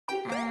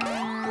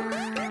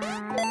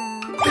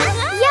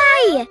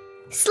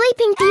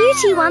Sleeping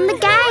Beauty won the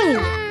game.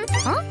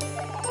 Huh?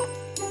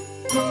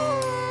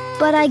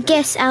 But I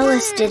guess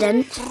Alice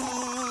didn't.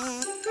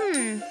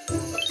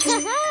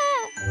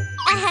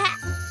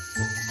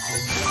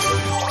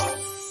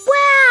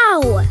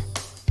 Wow!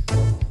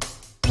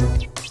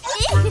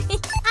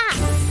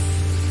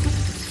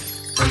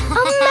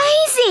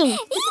 Amazing!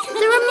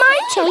 The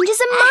remote changes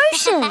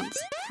emotions.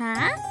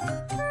 Huh?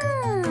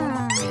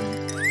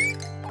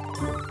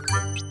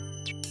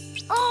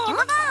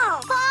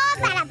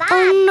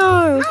 Oh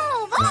no!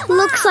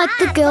 Looks like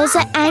the girls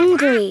are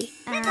angry.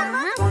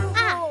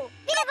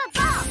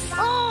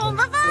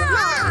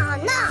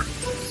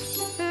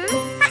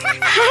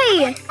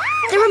 Hey!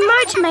 The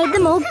remote made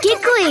them all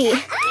giggly.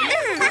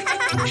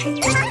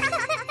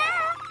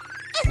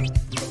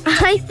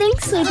 I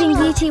think Sleeping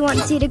Beauty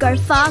wants you to go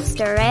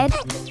faster, Ed.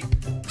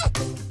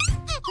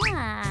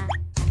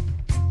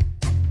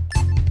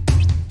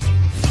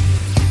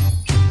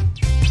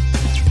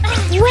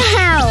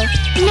 Wow!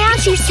 Now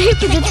she's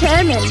super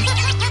determined.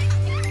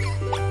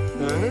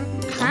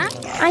 Huh?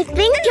 I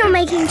think you're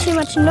making too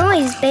much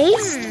noise,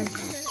 Beast.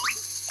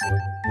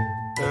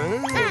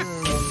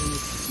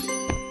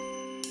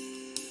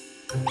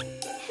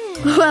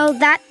 Well,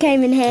 that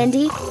came in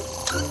handy.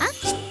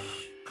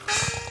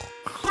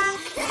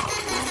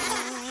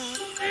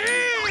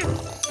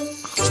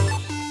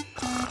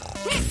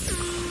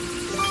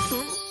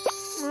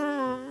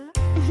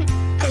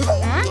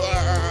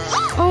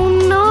 Oh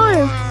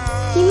no!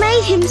 You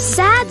made him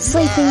sad,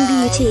 Sleeping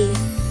Beauty.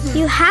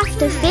 You have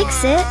to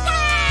fix it.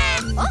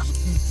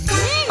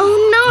 Oh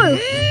no!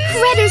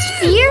 Fred is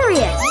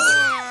furious.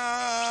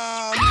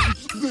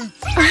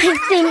 I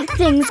think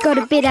things got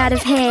a bit out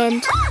of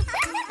hand.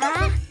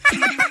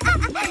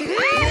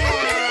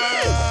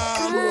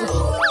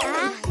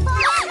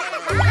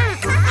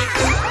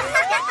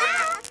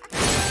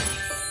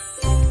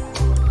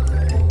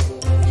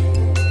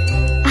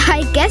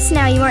 I guess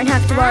now you won't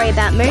have to worry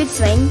about mood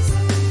swings.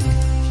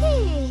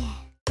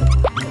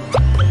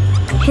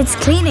 It's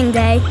cleaning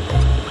day.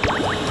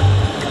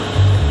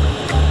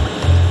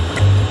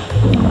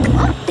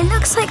 It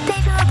looks like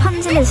Baby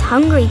Rapunzel is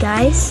hungry,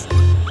 guys.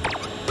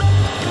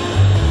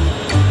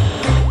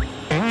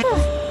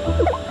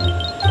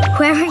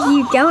 Where are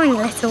you going,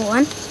 little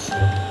one?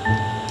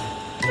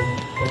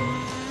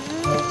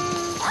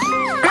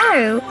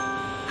 Oh,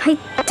 I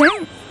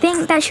don't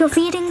think that's your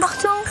feeding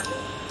bottle.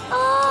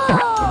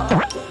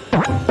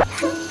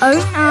 Oh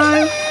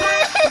no.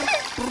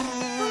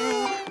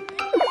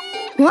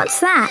 What's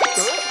that?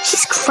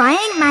 She's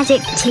crying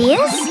magic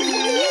tears?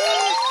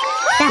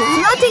 They're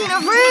flooding the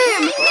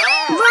room!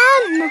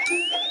 Run!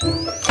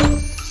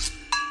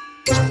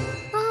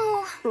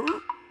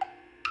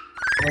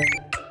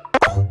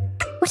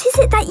 What is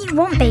it that you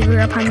want, Baby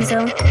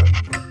Rapunzel?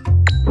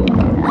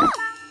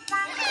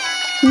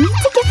 You need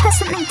to give her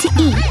something to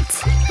eat.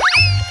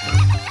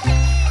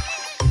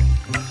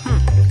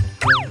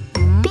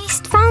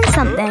 Beast found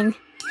something.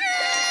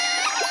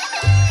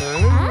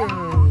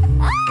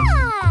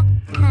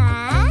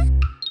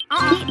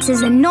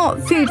 Pizzas are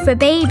not food for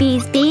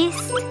babies,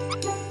 Beast.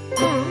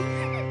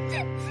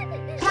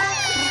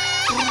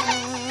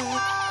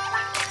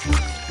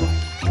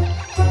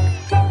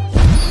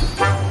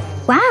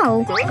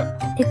 Wow,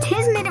 it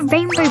is made of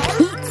rainbow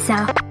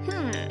pizza.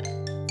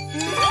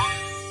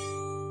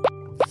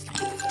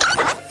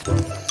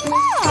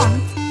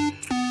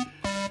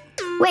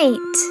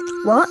 Wait,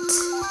 what?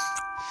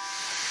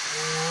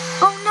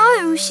 Oh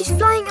no, she's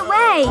flying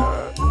away.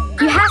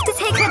 You have to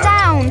take her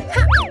down.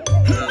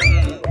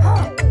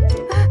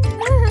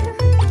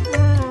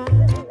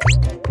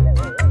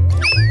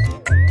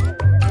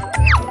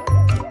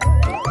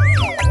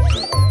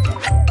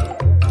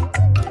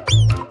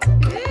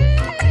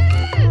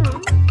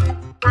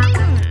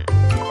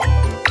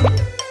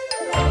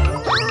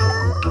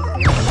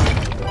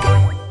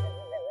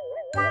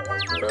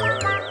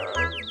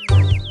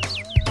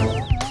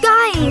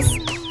 Guys,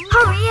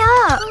 hurry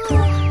up!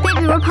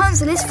 Baby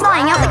Rapunzel is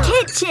flying out the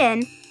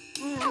kitchen.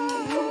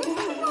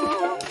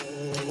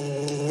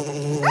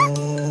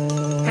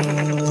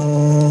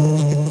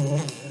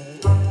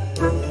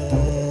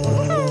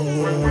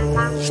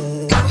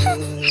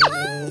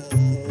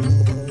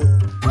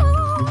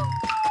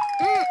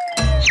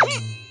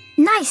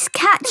 Nice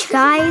catch,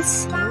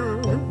 guys.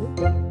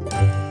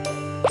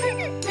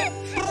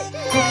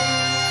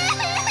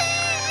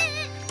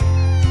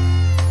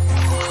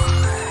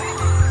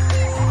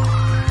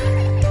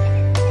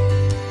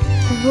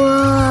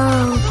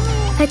 Whoa!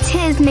 Her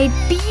tears made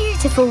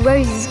beautiful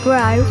roses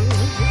grow.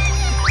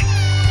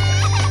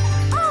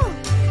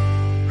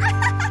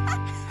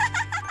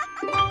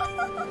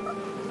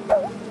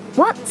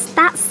 What's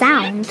that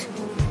sound?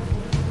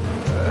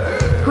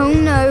 Oh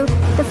no,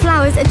 the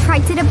flowers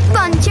attracted a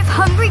bunch of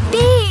hungry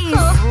bees!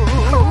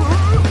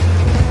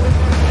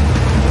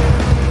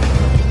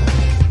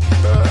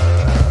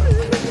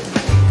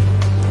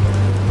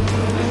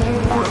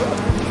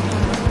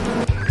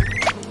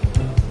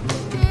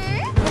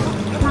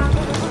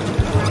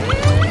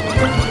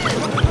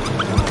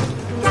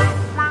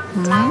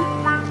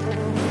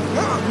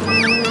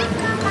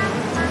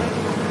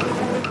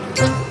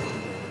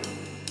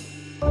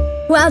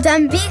 Well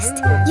done,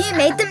 Beast. You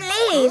made them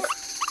leave.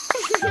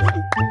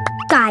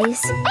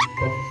 Guys,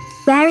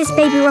 where is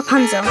baby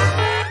Rapunzel?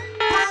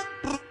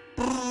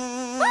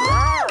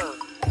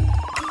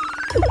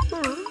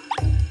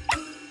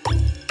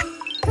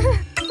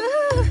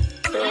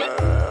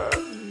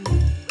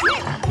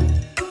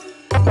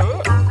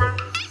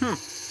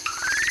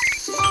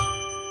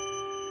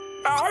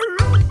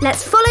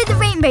 Let's follow the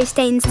rainbow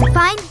stains to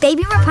find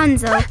baby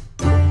Rapunzel.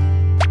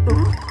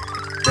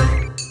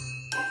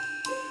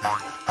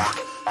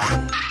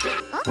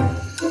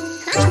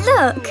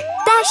 Look,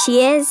 there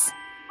she is.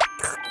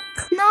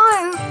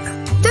 No,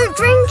 don't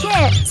drink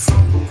it.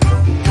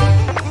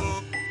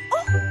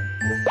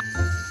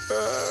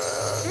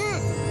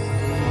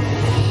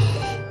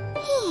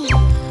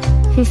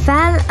 He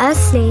fell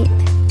asleep.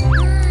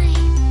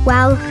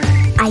 Well,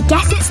 I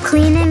guess it's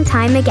cleaning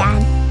time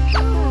again.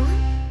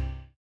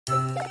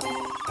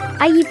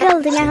 Are you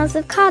building a house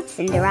of cards,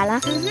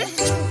 Cinderella?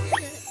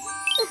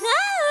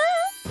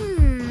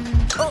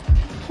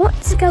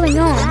 What's going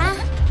on?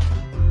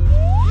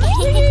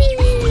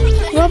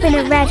 Robin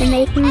and Red are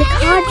making the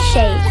card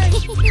shape.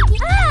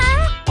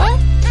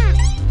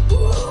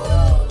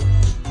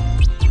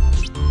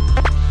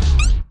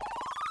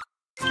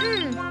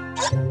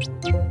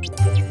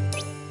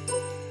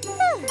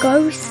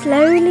 Go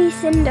slowly,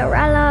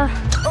 Cinderella.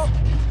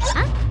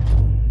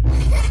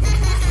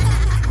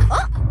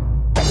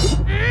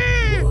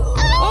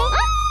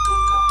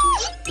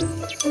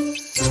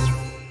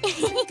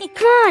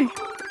 Come on!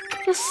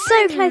 You're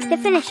so close to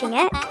finishing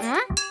it.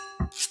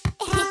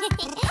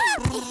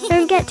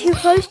 Don't get too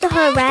close to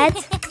her, Red.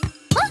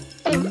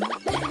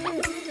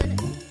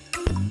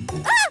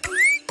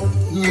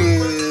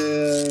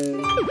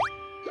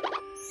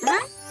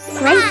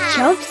 Great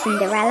job,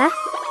 Cinderella.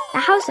 The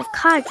house of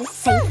cards is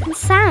safe and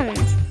sound.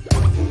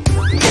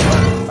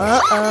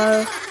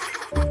 Uh-oh.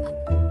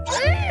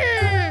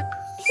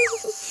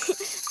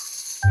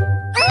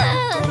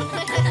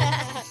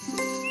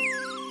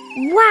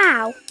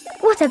 Wow!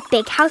 What a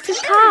big house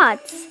of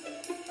cards!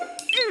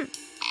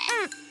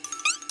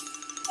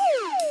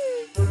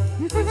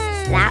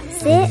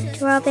 That's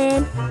it,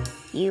 Robin.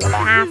 You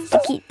have to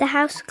keep the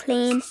house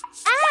clean.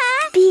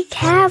 Be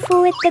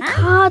careful with the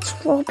cards,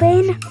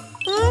 Robin.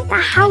 The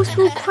house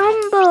will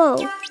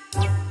crumble.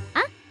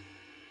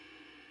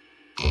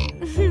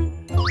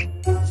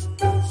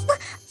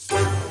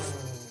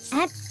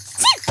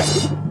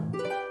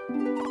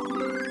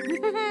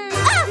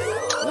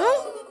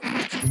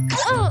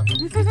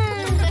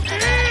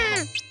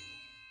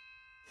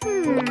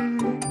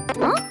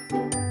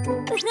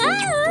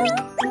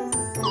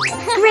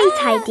 Great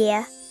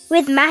idea.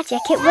 With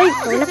magic, it won't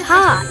fall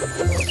apart.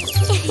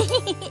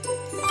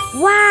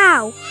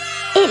 Wow!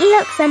 It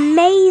looks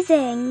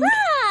amazing.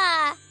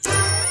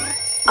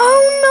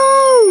 Oh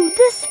no!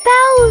 The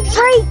spell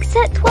breaks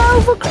at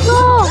 12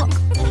 o'clock.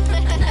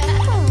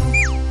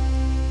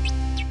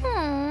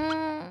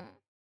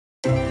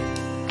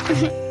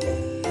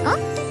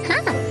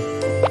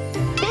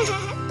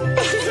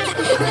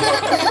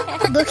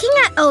 Looking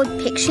at old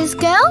pictures,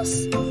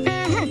 girls?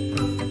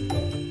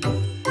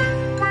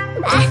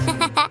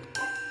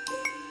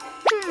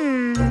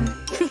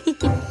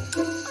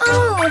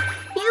 Oh,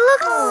 you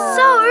look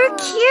so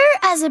cute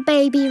as a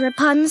baby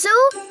Rapunzel.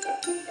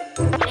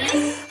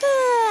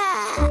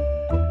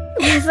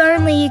 If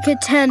only you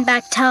could turn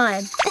back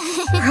time.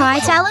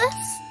 Right,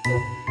 Alice?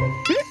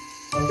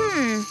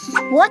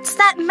 What's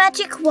that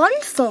magic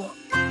wand for?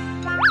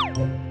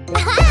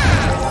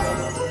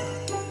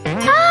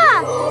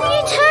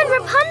 You turned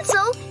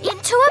Rapunzel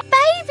into a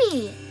baby.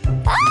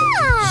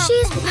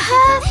 She's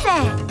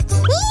perfect.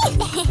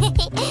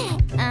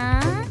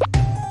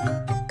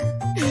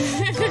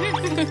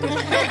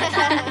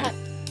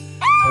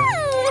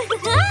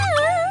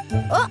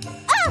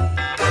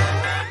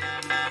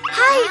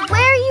 Hey,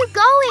 where are you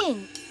going?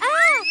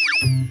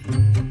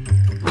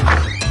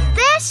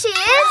 There she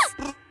is.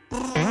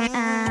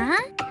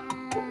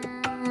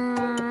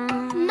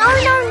 No.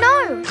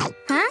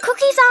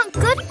 Cookies aren't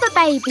good for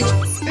babies.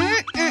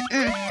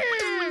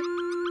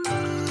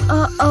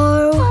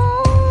 Uh-oh.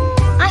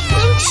 I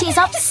think she's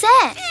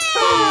upset.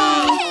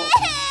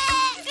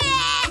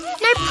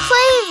 No,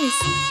 please.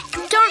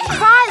 Don't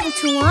cry,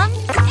 little one.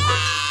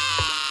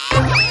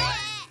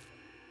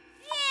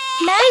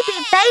 Maybe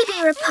baby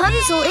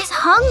Rapunzel is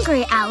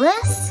hungry,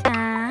 Alice.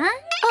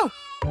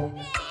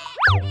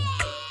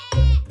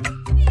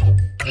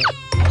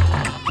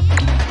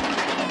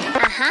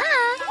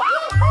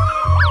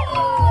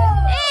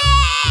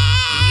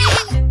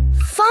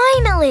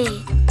 Finally.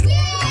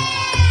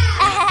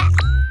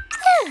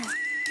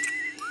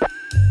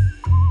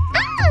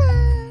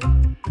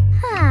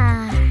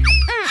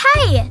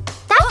 Hey,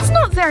 that's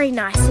not very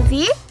nice of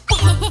you.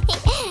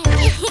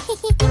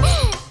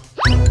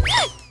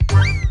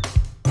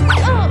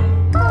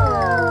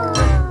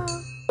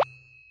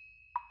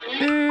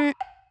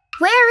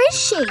 Where is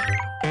she?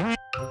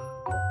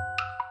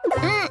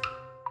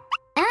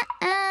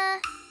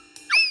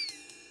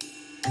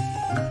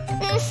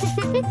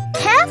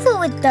 Careful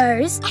with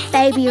those,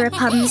 baby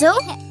Rapunzel.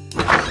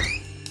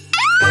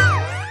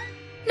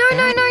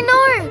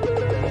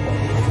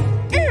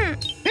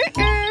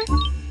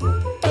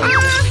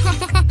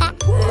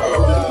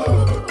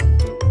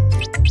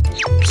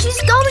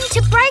 She's going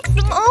to break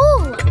them all.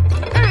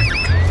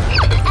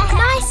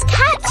 Nice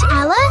catch,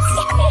 Alice.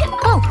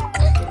 Oh.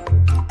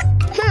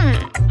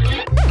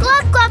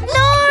 Glub, glub,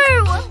 no!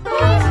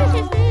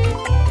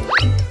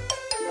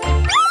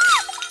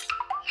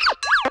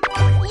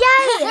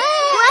 Yay!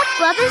 Glub,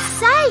 glub is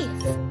safe.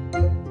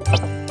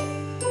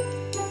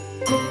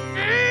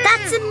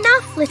 That's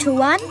enough, little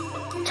one.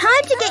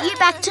 Time to get you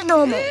back to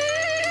normal.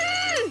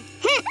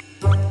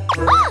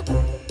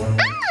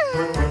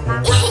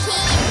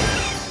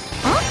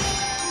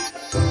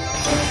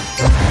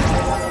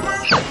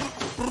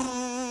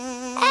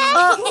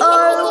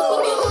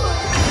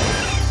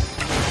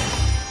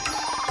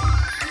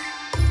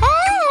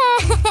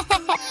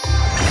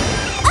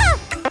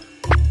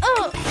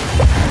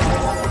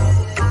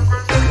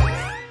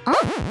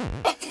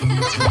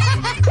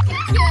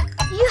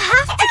 You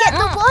have to get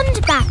the wand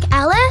back,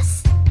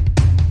 Alice.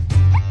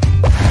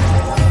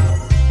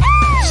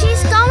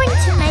 She's going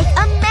to make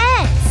a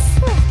mess.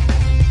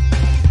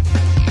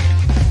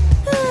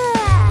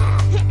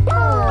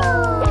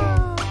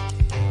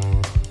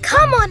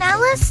 Come on,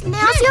 Alice.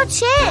 Now's your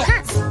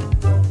chance.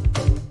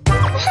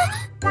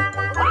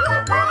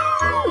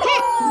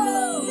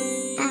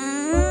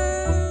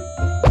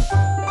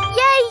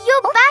 Yay,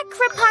 you're back,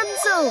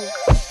 Rapunzel.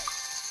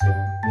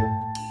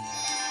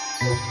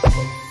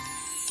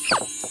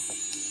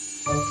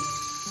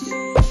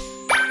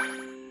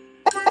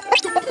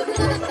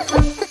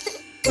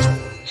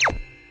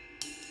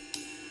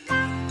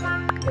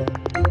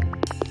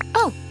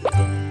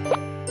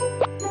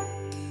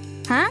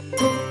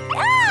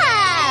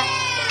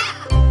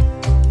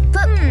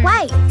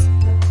 Wait,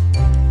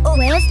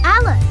 where's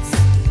Alice?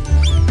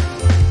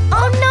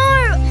 Oh no,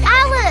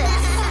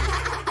 Alice!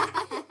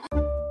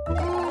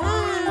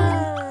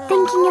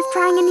 Thinking of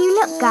trying a new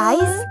look,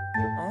 guys?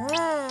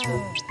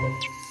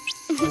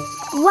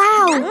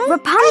 Wow,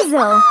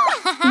 Rapunzel!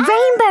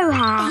 Rainbow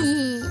hair!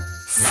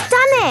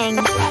 Stunning!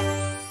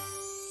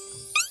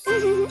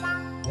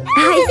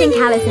 I think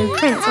Alice and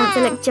Prince want to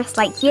look just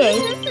like you.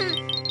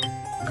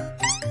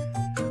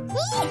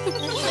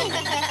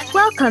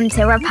 Welcome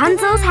to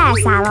Rapunzel's hair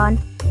salon.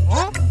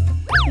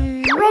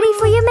 Ready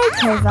for your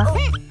makeover?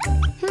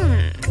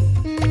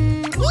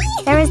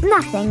 There is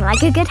nothing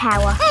like a good hair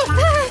wash.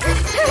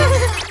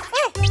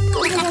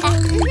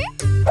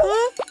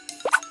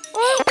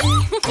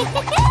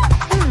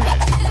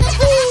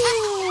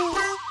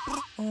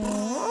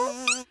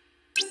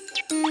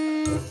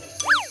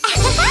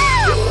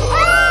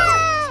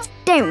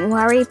 Don't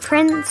worry,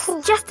 Prince.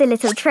 Just a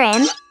little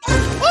trim.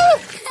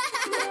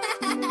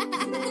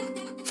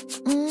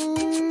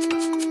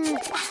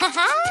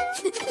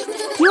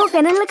 You're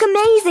gonna look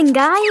amazing,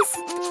 guys.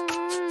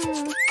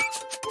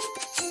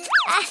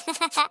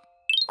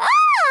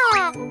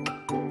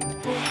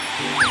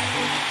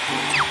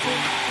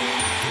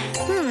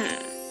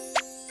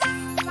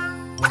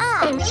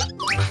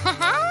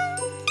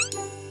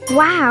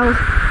 Wow,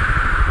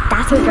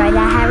 that'll dry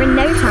their hair in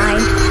no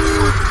time.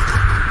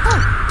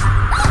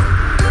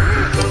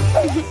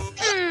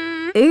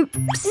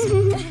 Oops.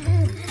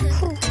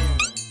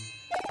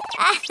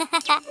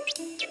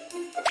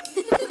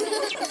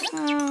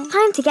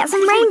 Time to get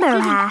some rainbow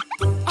hair.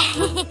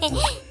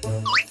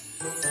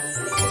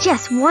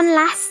 Just one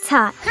last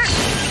touch.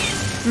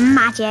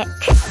 Magic.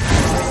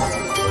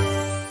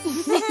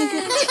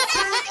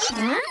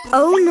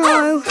 Oh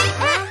no,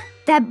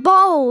 they're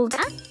bald.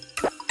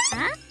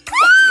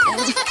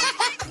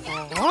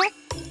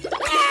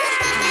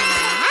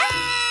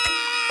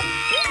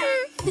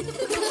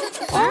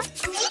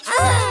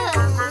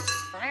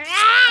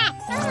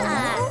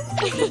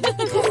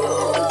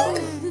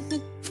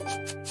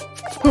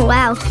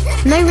 Well,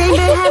 no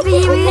rainbow hair for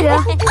you either.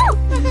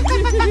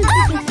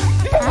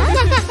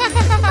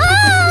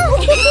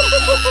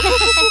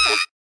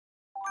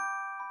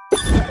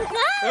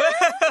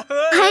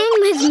 Playing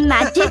with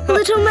magic,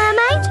 Little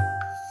Mermaid?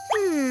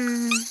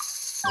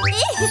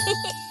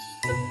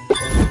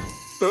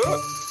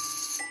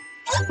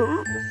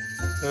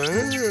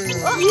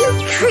 You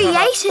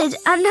created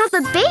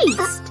another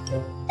beast.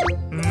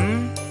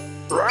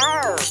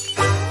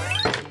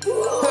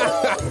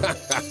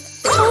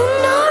 Oh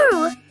no!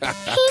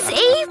 He's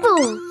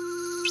evil!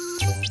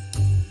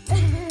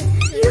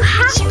 You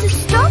have to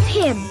stop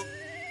him!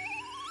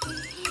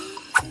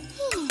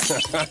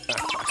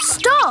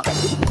 Stop!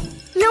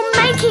 You're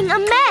making a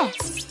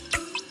mess!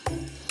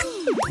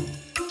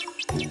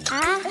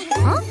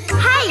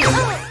 Hey!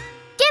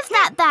 Give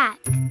that back!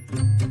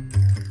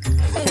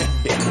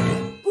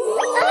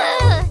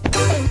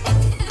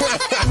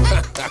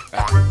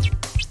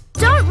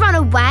 Don't run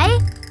away!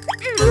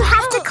 You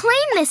have to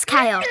clean this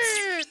chaos!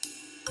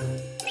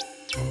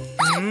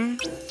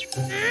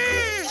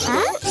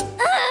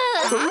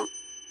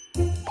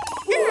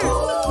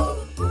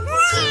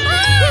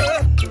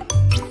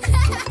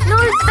 No,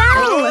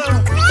 Belle!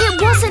 It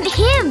wasn't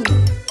him!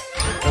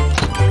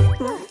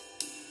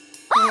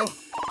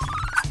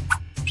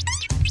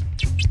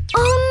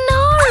 Oh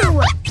no!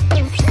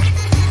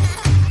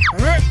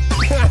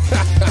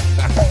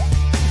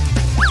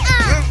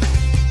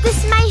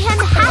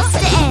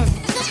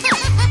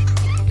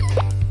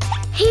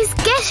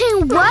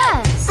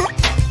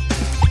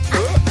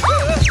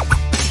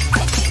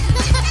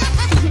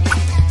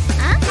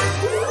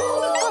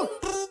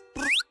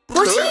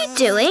 What are you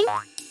doing?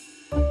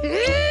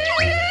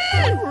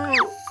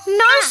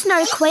 No,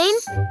 Snow Queen.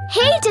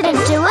 He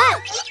didn't do it.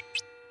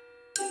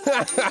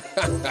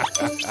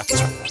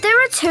 There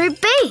are two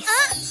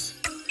beasts.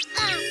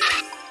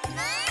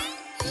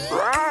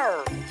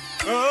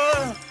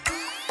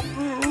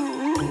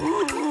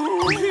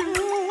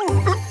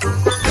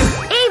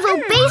 Evil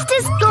beast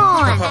is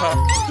gone.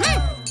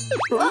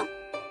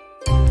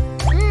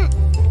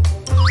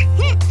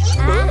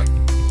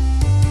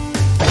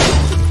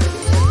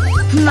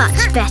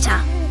 Much better.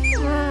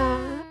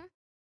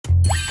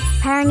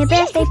 Preparing a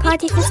birthday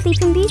party for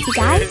Sleeping Beauty,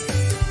 guys.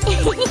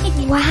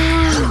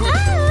 Wow!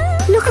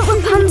 Look at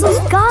Rapunzel's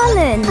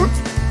garland.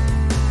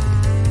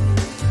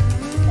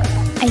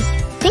 I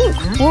think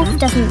Wolf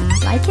doesn't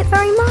like it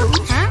very much.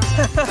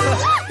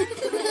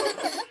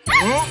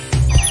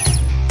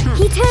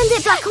 He turned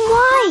it black and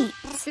white.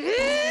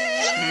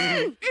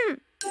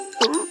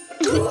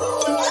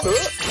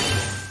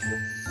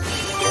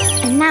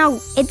 And now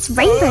it's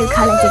rainbow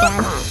coloured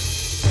again.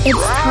 It's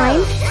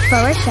time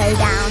for a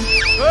showdown.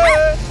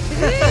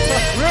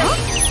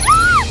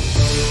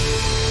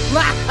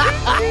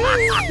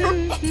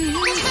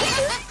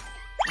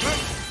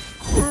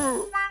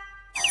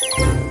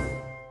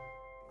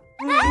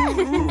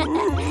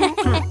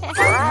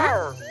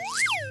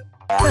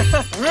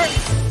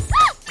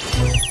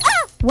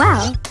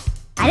 Well,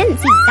 I didn't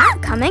see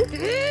that coming.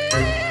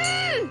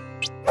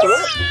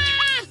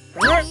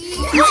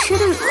 You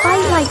shouldn't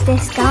fight like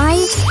this,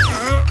 guys.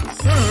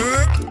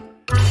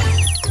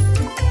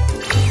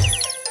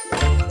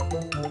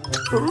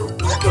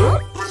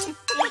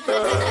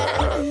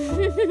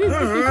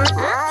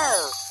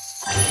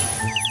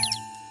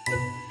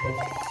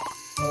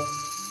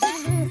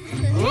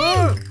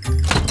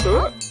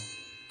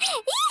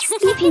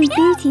 Sleeping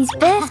Beauty's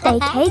birthday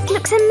cake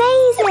looks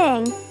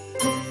amazing.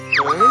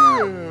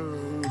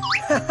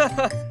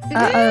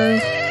 Uh-oh.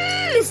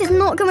 This is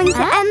not going to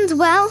end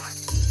well.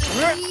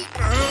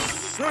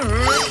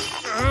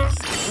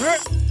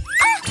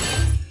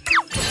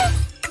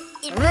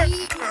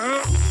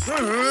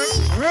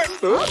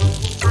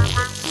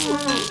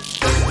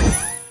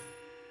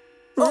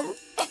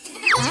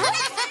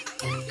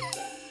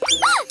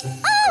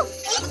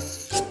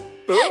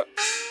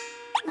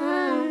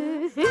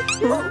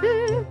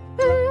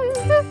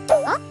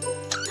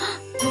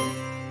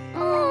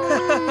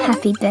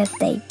 Happy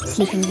birthday,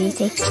 Sleeping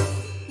Beauty.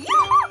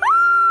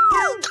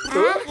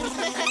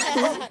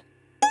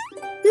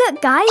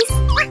 Look, guys,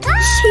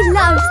 she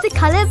loves the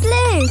colour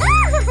blue.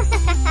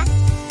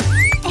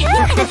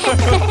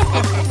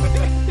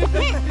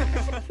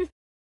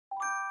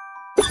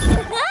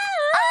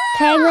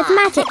 Playing with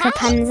magic,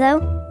 Rapunzel.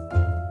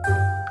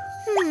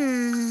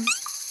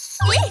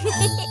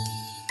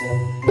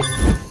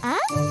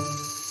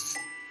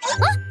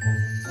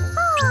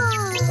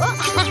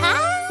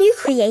 You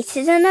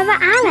created another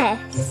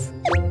Alice.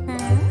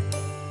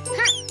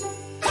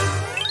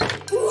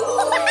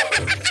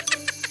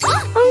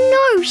 Oh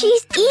no,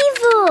 she's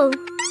evil.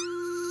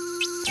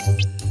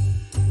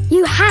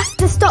 You have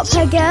to stop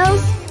her,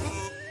 girls.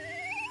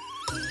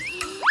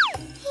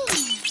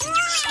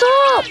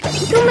 Stop!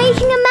 You're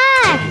making a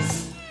mess.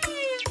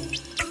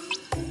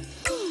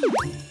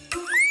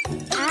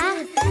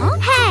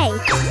 Hey,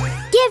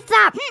 give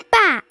that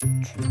back.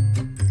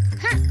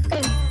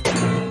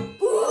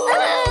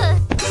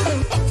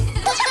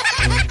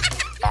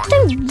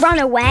 Don't run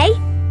away.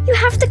 You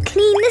have to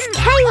clean this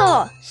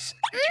chaos.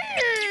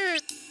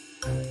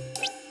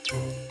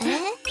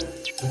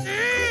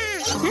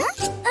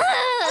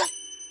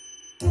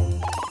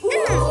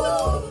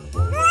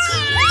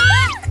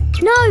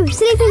 No,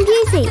 Sleeping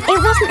Beauty, it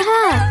wasn't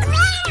her.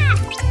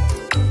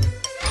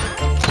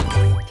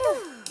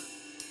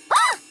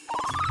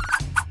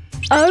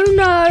 Oh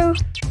no.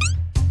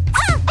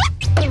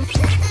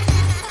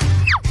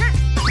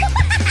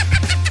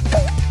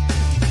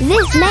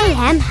 This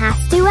mayhem has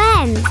to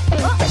end.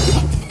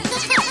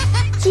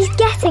 She's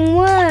getting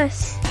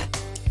worse.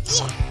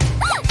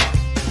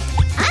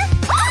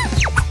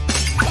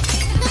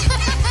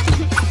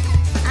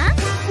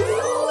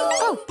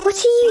 What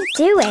are you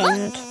doing?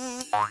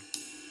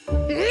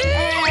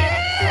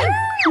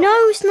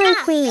 No, Snow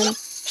Queen.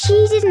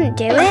 She didn't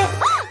do it.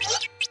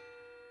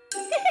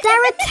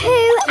 There are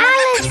two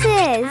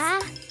Alices.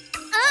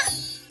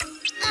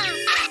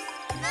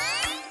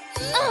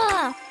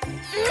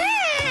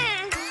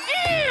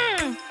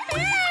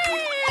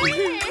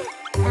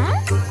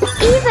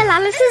 Evil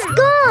Alice is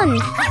gone.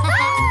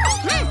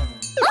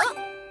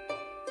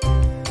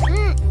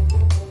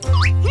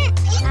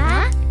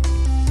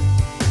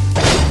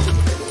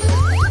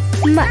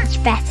 Much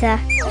better.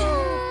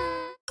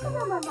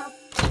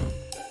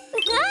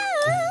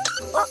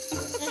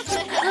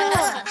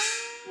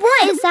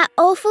 What is that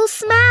awful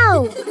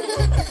smell?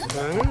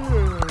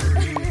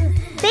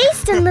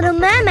 Beast and Little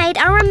Mermaid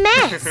are a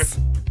mess.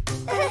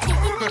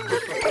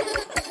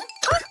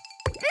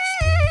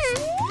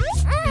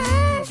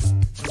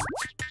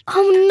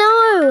 Oh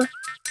no!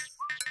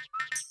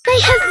 They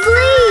have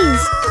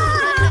fleas!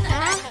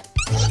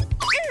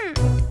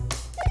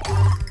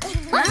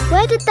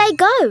 Where did they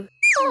go?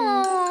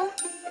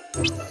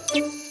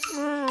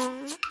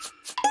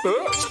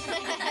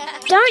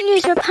 Don't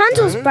use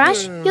Rapunzel's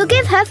brush, you'll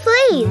give her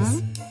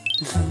fleas.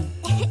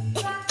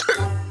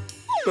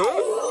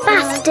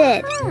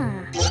 Busted.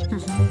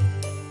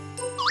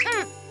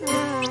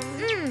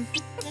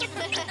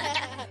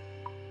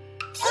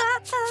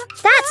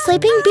 That's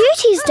Sleeping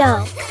Beauty's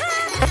doll.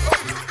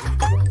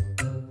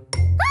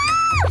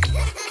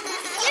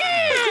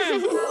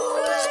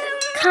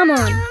 Come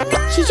on,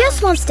 she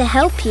just wants to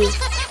help you.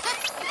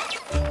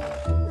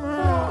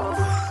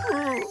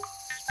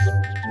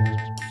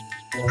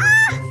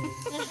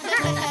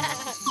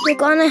 You're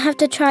gonna have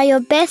to try your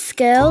best,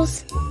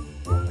 girls.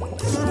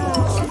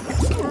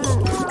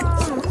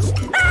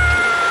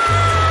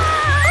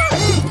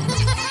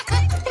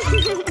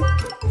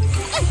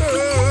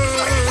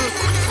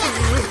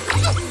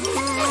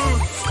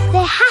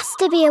 There has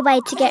to be a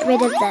way to get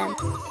rid of them.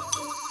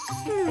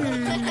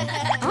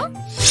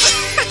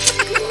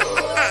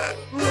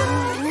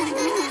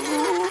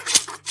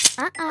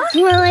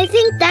 Well, I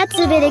think that's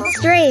a bit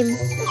extreme.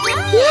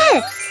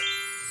 Yes!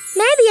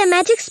 Maybe a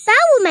magic spell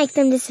will make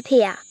them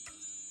disappear.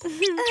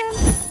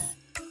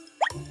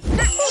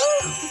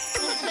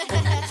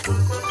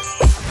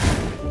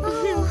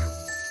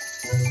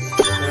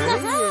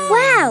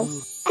 Wow!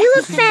 You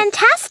look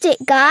fantastic,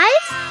 guys!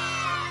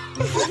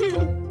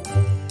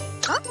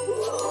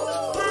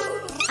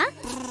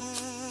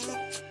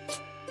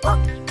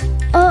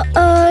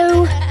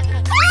 Uh-oh!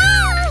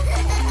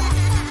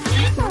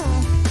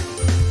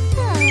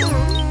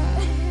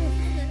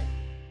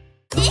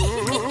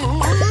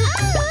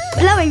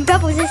 Blowing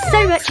bubbles is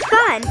so much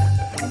fun!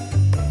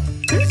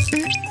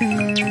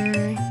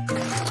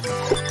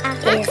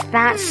 Is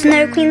that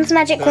Snow Queen's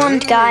magic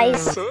wand,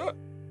 guys?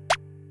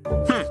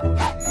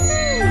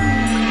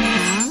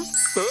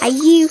 Are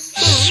you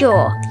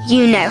sure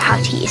you know how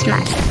to use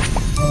magic?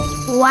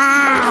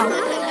 Wow!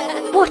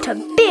 What a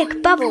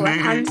big bubble,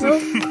 Rapunzel!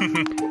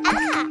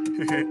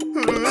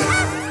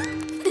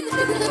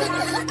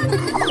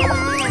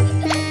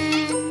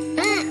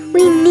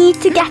 We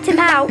need to get him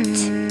out!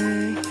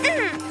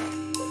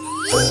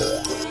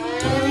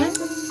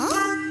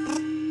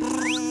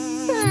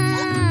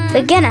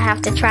 We're gonna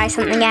have to try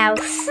something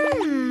else.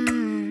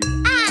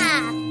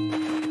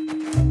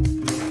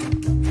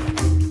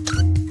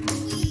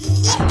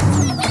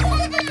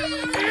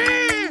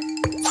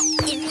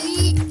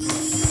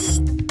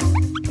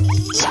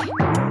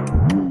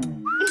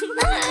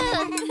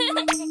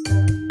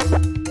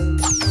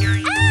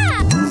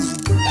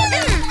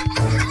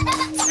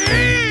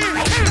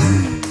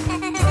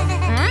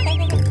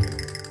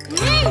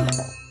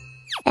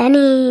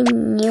 Any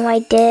new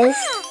ideas?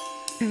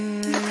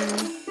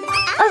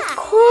 Of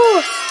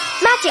course!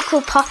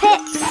 Magical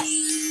poppets!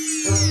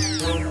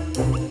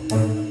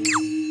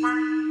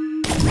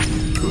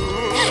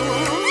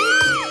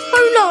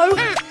 Oh no!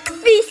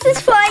 Beast is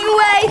flying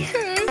away!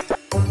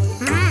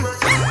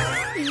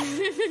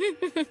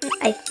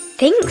 I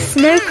think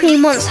Snow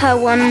Queen wants her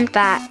wand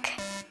back.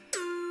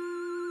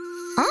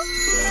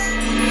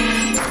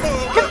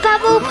 The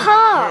bubble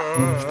pop!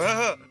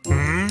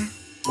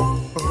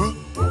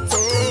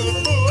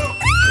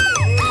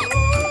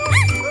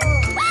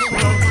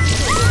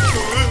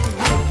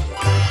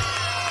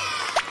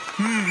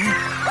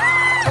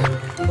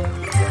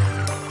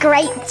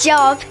 Great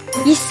job!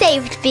 You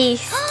saved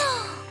Beast.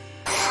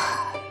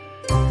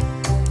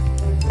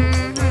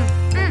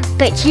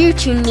 But you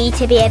two need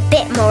to be a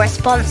bit more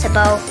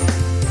responsible.